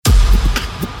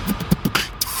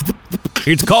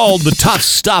It's called The Tough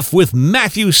Stuff with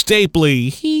Matthew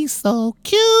Stapley. He's so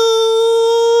cute.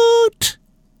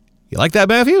 You like that,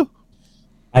 Matthew?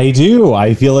 I do.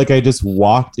 I feel like I just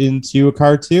walked into a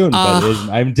cartoon, but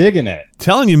I'm digging it.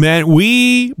 Telling you, man,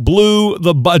 we blew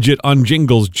the budget on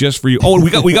jingles just for you. Oh, and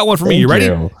we got one for me. You ready?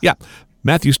 Yeah.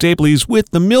 Matthew Stapley's with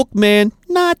the milkman.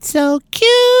 Not so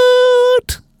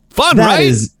cute. Fun, right? That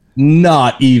is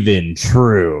not even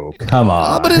true. Come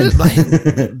on. But it is.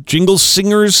 Jingle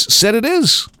singers said it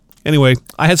is. Anyway,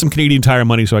 I had some Canadian Tire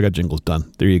money, so I got jingles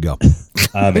done. There you go.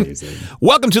 Amazing.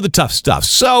 Welcome to The Tough Stuff.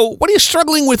 So, what are you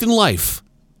struggling with in life?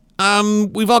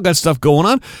 We've all got stuff going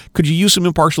on. Could you use some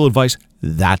impartial advice?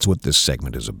 That's what this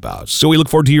segment is about. So we look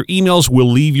forward to your emails.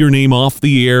 We'll leave your name off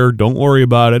the air. Don't worry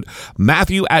about it.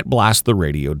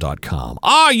 Matthew@blasttheradio.com.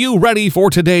 Are you ready for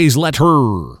today's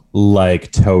letter?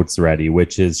 Like totes ready,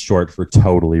 which is short for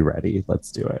totally ready.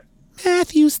 Let's do it.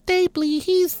 Matthew Stapley,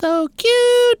 he's so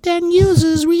cute and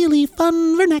uses really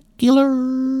fun vernacular.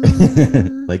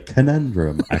 Like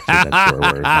conundrum. Actually, that's your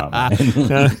word, not mine.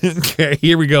 Okay,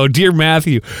 here we go. Dear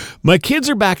Matthew, my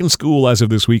kids are back in school as of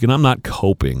this week, and I'm not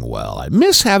coping well. I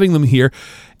miss having them here,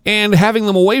 and having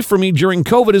them away from me during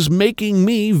COVID is making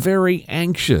me very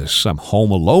anxious. I'm home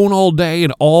alone all day,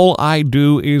 and all I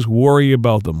do is worry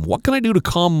about them. What can I do to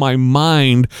calm my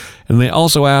mind? And they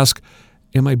also ask,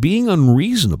 am I being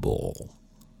unreasonable?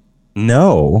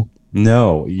 No,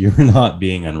 you're not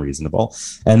being unreasonable.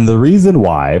 And the reason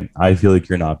why I feel like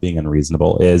you're not being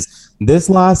unreasonable is this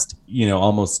last,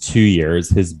 almost 2 years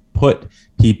has put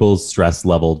people's stress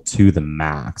level to the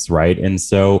max, right? And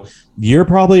so you're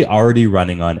probably already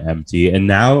running on empty, and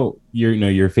now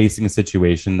you're facing a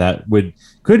situation that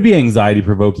could be anxiety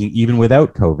provoking even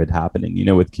without COVID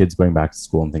happening, with kids going back to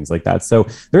school and things like that. So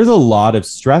there's a lot of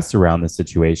stress around the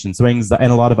situation. And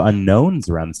a lot of unknowns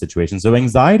around the situation. So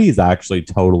anxiety is actually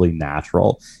totally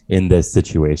natural in this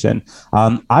situation.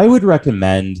 I would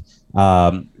recommend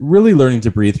really learning to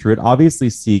breathe through it. Obviously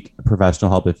seek professional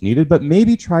help if needed, but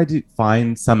maybe try to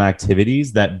find some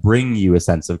activities that bring you a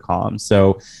sense of calm.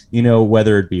 So,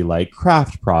 whether it be like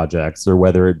craft projects or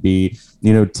whether it be,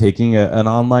 taking an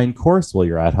online course while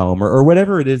you're at home or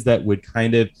whatever it is that would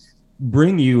kind of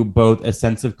bring you both a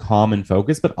sense of calm and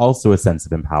focus, but also a sense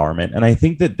of empowerment. And I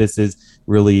think that this is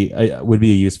really would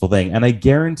be a useful thing. And I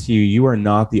guarantee you are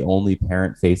not the only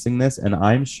parent facing this. And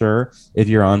I'm sure if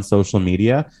you're on social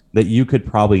media that you could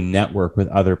probably network with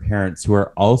other parents who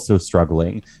are also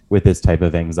struggling with this type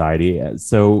of anxiety.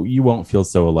 So you won't feel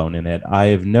so alone in it. I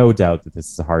have no doubt that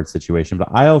this is a hard situation, but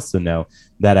I also know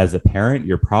that as a parent,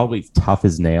 you're probably tough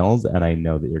as nails. And I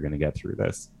know that you're going to get through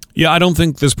this. Yeah, I don't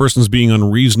think this person's being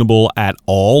unreasonable at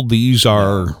all. These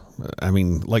are,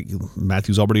 like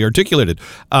Matthew's already articulated,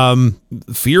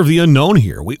 fear of the unknown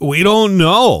here. We don't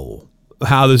know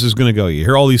how this is going to go. You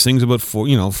hear all these things about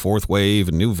fourth wave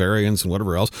and new variants and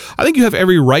whatever else. I think you have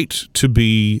every right to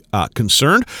be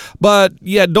concerned, but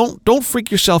yeah, don't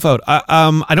freak yourself out.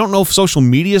 I don't know if social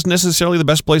media is necessarily the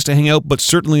best place to hang out, but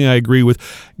certainly I agree with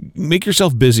make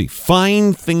yourself busy.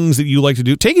 Find things that you like to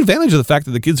do. Take advantage of the fact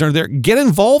that the kids aren't there. Get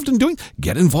involved in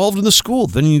the school.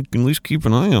 Then you can at least keep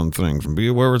an eye on things and be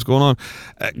aware of what's going on.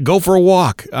 Go for a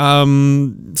walk,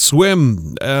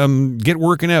 swim, get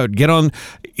working out, get on,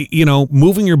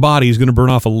 moving your body is going to burn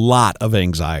off a lot of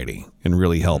anxiety and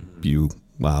really help you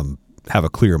have a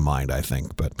clear mind, I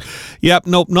think. But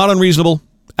nope, not unreasonable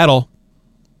at all.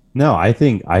 No, I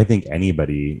think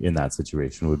anybody in that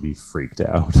situation would be freaked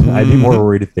out. I'd be more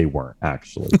worried if they weren't,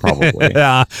 actually, probably.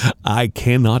 I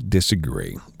cannot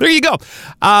disagree. There you go.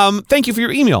 Thank you for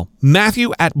your email.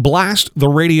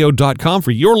 Matthew@blasttheradio.com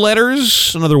for your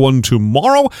letters. Another one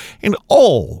tomorrow. And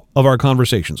all of our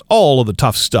conversations, all of the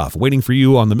tough stuff waiting for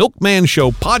you on the Milkman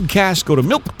Show podcast. Go to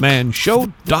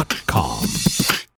milkmanshow.com.